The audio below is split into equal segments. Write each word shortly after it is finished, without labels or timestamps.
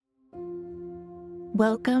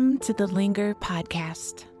Welcome to the Linger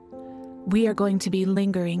podcast. We are going to be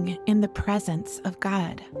lingering in the presence of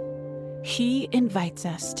God. He invites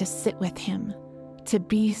us to sit with Him, to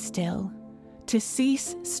be still, to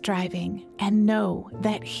cease striving and know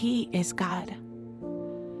that He is God.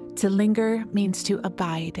 To linger means to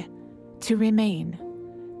abide, to remain,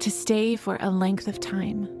 to stay for a length of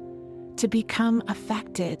time, to become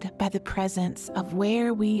affected by the presence of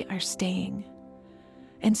where we are staying.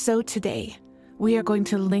 And so today, we are going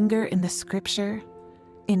to linger in the scripture,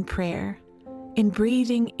 in prayer, in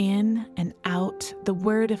breathing in and out the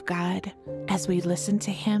Word of God as we listen to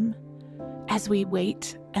Him, as we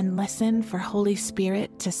wait and listen for Holy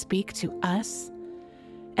Spirit to speak to us,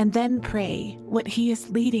 and then pray what He is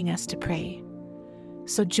leading us to pray.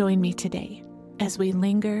 So join me today as we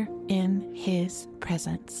linger in His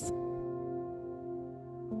presence.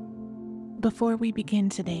 Before we begin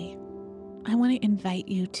today, I want to invite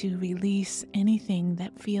you to release anything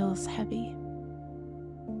that feels heavy,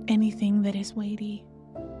 anything that is weighty,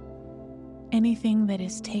 anything that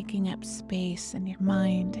is taking up space in your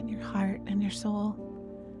mind and your heart and your soul.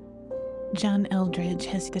 John Eldredge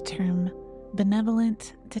has the term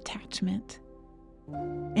benevolent detachment,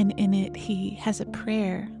 and in it he has a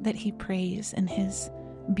prayer that he prays in his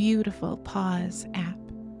beautiful Pause app.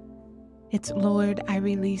 It's, Lord, I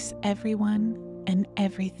release everyone and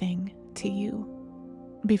everything to you.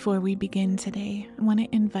 Before we begin today, I want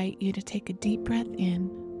to invite you to take a deep breath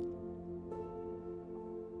in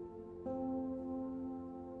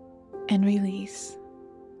and release,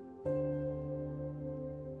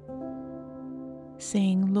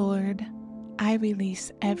 saying, Lord, I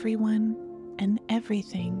release everyone and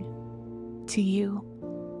everything to you.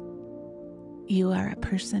 You are a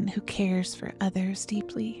person who cares for others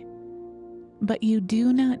deeply, but you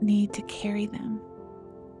do not need to carry them.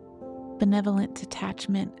 Benevolent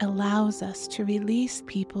detachment allows us to release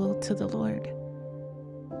people to the Lord,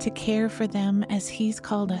 to care for them as He's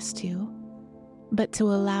called us to, but to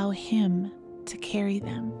allow Him to carry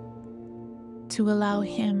them, to allow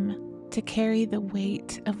Him to carry the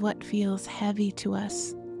weight of what feels heavy to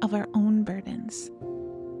us, of our own burdens.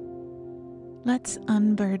 Let's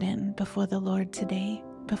unburden before the Lord today,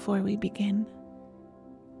 before we begin.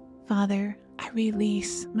 Father, I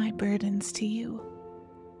release my burdens to you.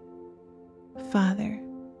 Father,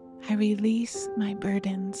 I release my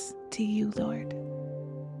burdens to you, Lord.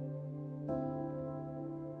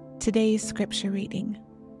 Today's scripture reading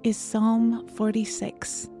is Psalm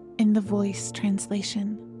 46 in the Voice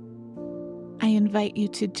translation. I invite you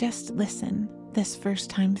to just listen this first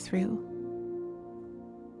time through.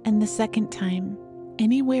 And the second time,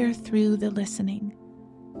 anywhere through the listening,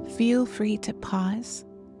 feel free to pause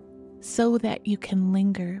so that you can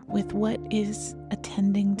linger with what is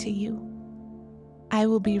attending to you. I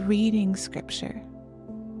will be reading scripture,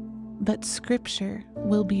 but scripture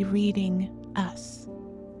will be reading us.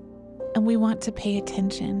 And we want to pay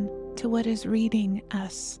attention to what is reading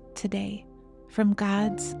us today from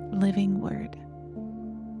God's living word.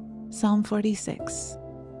 Psalm 46.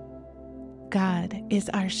 God is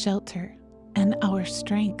our shelter and our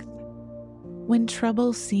strength. When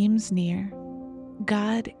trouble seems near,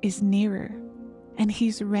 God is nearer, and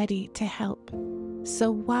He's ready to help. So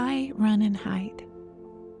why run and hide?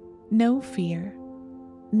 No fear,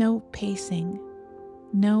 no pacing,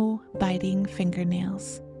 no biting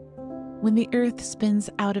fingernails. When the earth spins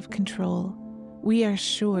out of control, we are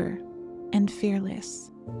sure and fearless.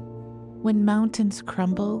 When mountains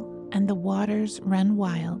crumble and the waters run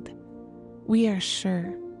wild, we are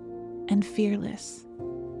sure and fearless.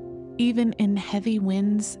 Even in heavy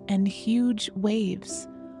winds and huge waves,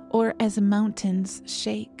 or as mountains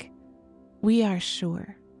shake, we are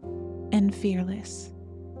sure and fearless.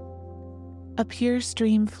 A pure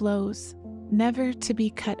stream flows, never to be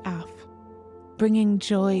cut off, bringing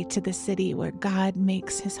joy to the city where God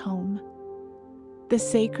makes His home, the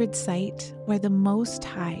sacred site where the Most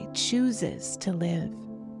High chooses to live.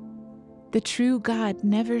 The true God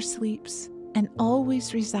never sleeps and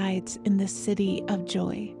always resides in the city of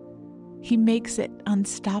joy. He makes it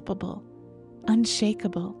unstoppable,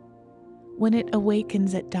 unshakable. When it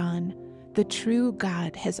awakens at dawn, the true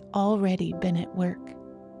God has already been at work.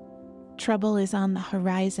 Trouble is on the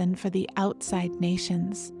horizon for the outside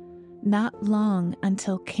nations. Not long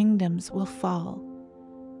until kingdoms will fall.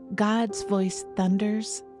 God's voice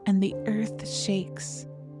thunders and the earth shakes.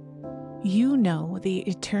 You know the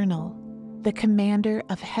eternal, the commander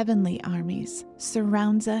of heavenly armies,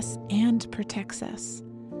 surrounds us and protects us.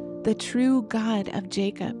 The true God of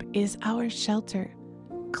Jacob is our shelter,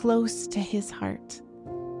 close to His heart.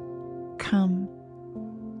 Come,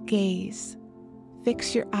 gaze,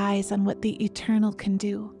 Fix your eyes on what the eternal can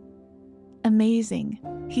do. Amazing,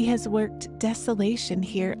 he has worked desolation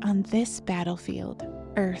here on this battlefield,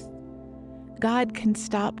 earth. God can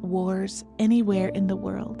stop wars anywhere in the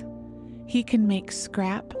world. He can make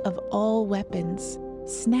scrap of all weapons,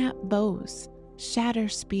 snap bows, shatter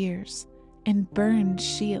spears, and burn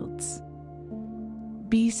shields.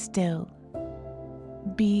 Be still,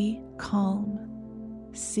 be calm,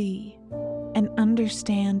 see, and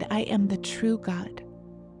understand I am the true God.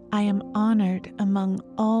 I am honored among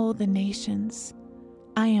all the nations.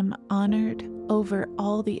 I am honored over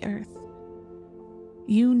all the earth.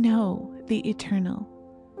 You know the eternal,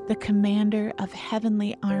 the commander of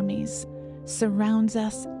heavenly armies, surrounds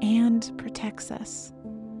us and protects us.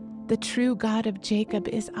 The true God of Jacob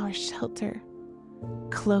is our shelter,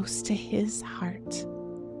 close to his heart.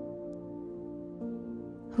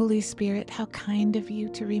 Holy Spirit, how kind of you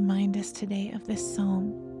to remind us today of this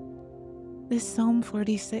Psalm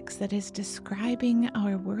 46 that is describing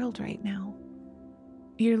our world right now.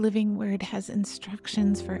 Your living word has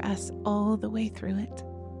instructions for us all the way through it.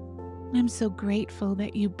 I'm so grateful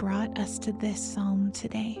that you brought us to this psalm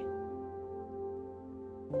today.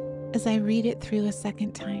 As I read it through a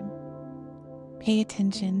second time, pay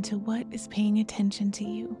attention to what is paying attention to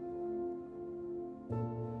you.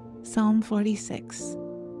 Psalm 46,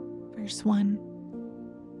 verse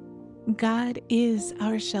 1. God is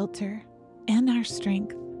our shelter and our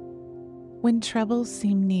strength. When troubles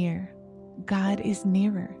seem near, God is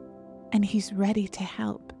nearer, and he's ready to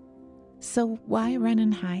help. So why run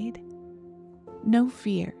and hide? No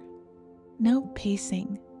fear, no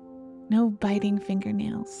pacing, no biting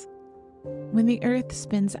fingernails. When the earth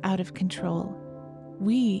spins out of control,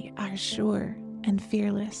 we are sure and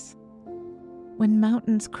fearless. When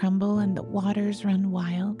mountains crumble and the waters run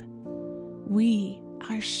wild, we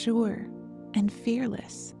are sure and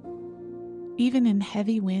fearless. Even in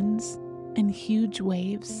heavy winds and huge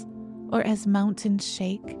waves, or as mountains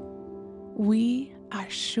shake, we are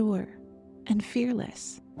sure and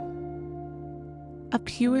fearless. A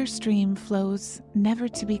pure stream flows never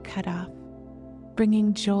to be cut off,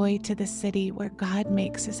 bringing joy to the city where God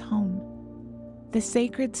makes his home, the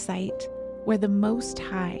sacred site where the Most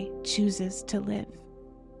High chooses to live.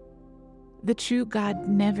 The true God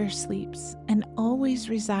never sleeps and always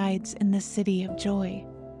resides in the city of joy.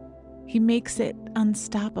 He makes it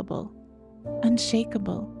unstoppable,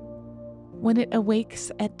 unshakable. When it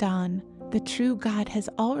awakes at dawn, the true God has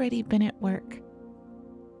already been at work.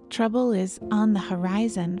 Trouble is on the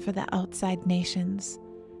horizon for the outside nations.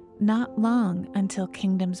 Not long until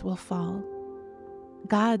kingdoms will fall.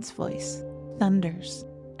 God's voice thunders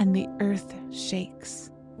and the earth shakes.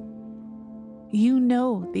 You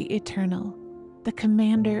know the eternal, the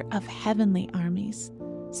commander of heavenly armies,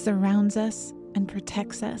 surrounds us and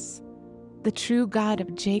protects us. The true God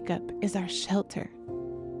of Jacob is our shelter,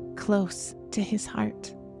 close to his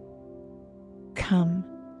heart. Come,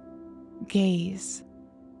 gaze,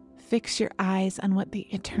 fix your eyes on what the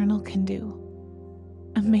eternal can do.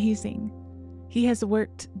 Amazing. He has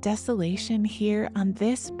worked desolation here on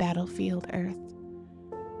this battlefield earth.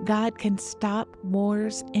 God can stop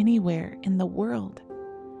wars anywhere in the world.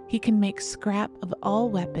 He can make scrap of all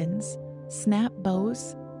weapons, snap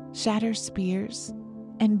bows, shatter spears,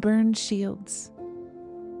 and burn shields.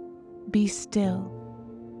 Be still,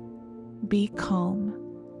 be calm,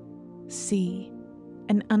 see,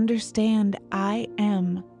 and understand I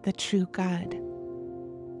am the true God.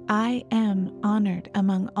 I am honored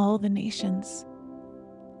among all the nations.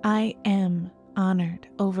 I am honored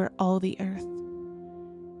over all the earth.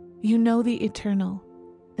 You know the eternal,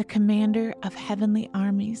 the commander of heavenly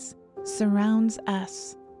armies, surrounds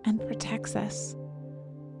us and protects us.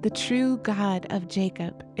 The true God of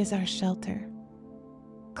Jacob is our shelter,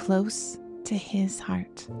 close to his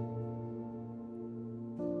heart.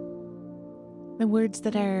 The words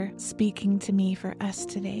that are speaking to me for us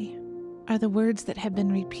today are the words that have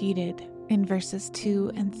been repeated in verses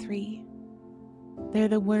 2 and 3. They're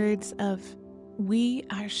the words of, we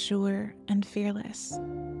are sure and fearless.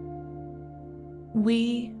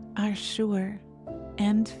 We are sure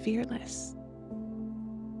and fearless.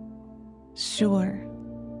 Sure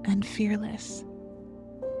and fearless.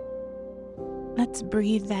 Let's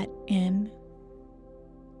breathe that in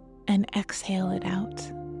and exhale it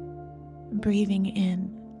out. Breathing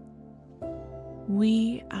in.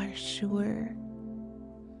 We are sure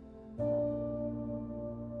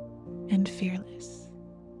and fearless.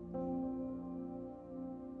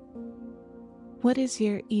 What is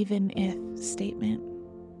your even if statement?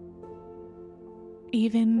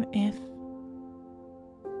 Even if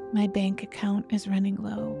my bank account is running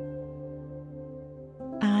low,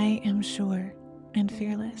 I am sure and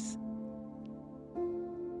fearless.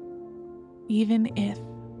 Even if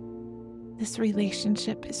this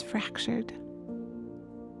relationship is fractured,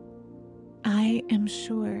 I am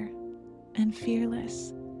sure and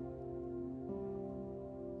fearless.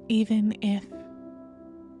 Even if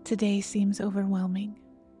today seems overwhelming,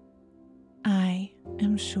 I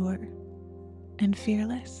am sure and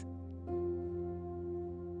fearless.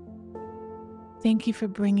 Thank you for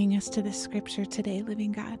bringing us to this scripture today,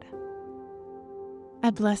 living God. I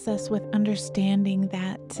bless us with understanding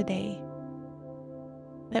that today,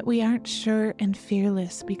 that we aren't sure and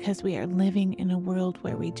fearless because we are living in a world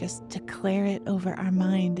where we just declare it over our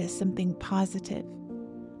mind as something positive.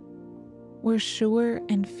 We're sure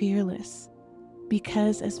and fearless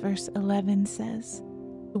because, as verse 11 says,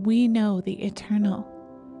 we know the eternal,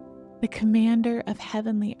 the commander of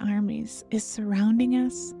heavenly armies, is surrounding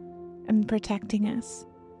us and protecting us,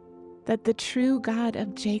 that the true God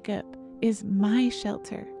of Jacob is my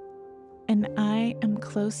shelter, and I am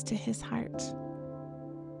close to his heart.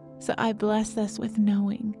 So I bless us with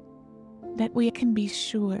knowing that we can be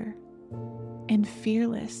sure and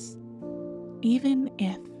fearless, even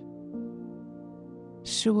if.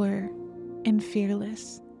 Sure and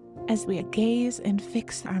fearless as we gaze and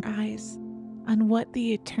fix our eyes on what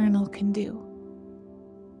the eternal can do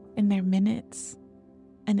in their minutes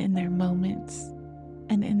and in their moments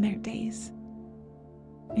and in their days.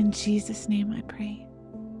 In Jesus' name I pray.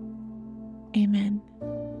 Amen.